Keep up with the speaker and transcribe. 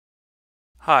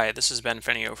Hi, this is Ben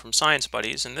Fenio from Science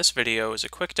Buddies, and this video is a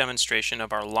quick demonstration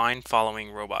of our line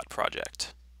following robot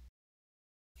project.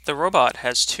 The robot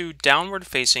has two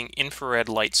downward-facing infrared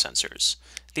light sensors.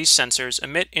 These sensors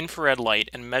emit infrared light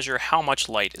and measure how much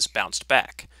light is bounced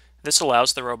back. This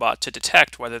allows the robot to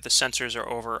detect whether the sensors are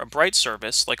over a bright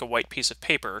surface, like a white piece of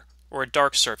paper, or a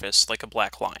dark surface, like a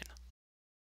black line.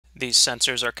 These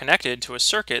sensors are connected to a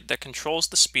circuit that controls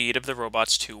the speed of the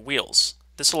robot's two wheels.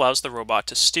 This allows the robot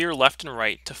to steer left and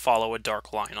right to follow a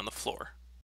dark line on the floor.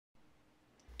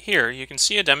 Here, you can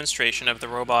see a demonstration of the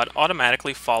robot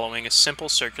automatically following a simple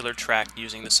circular track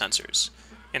using the sensors.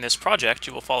 In this project,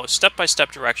 you will follow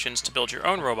step-by-step directions to build your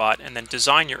own robot and then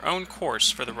design your own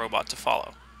course for the robot to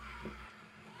follow.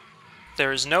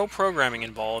 There is no programming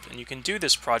involved, and you can do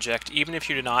this project even if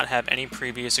you do not have any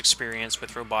previous experience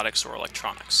with robotics or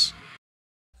electronics.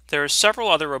 There are several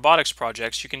other robotics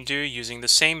projects you can do using the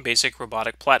same basic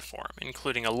robotic platform,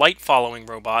 including a light-following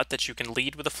robot that you can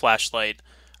lead with a flashlight,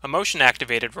 a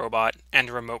motion-activated robot, and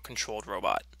a remote-controlled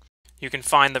robot. You can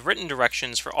find the written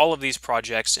directions for all of these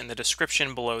projects in the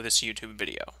description below this YouTube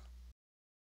video.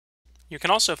 You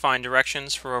can also find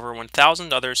directions for over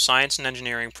 1,000 other science and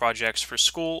engineering projects for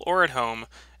school or at home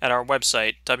at our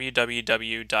website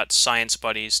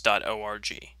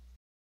www.sciencebuddies.org.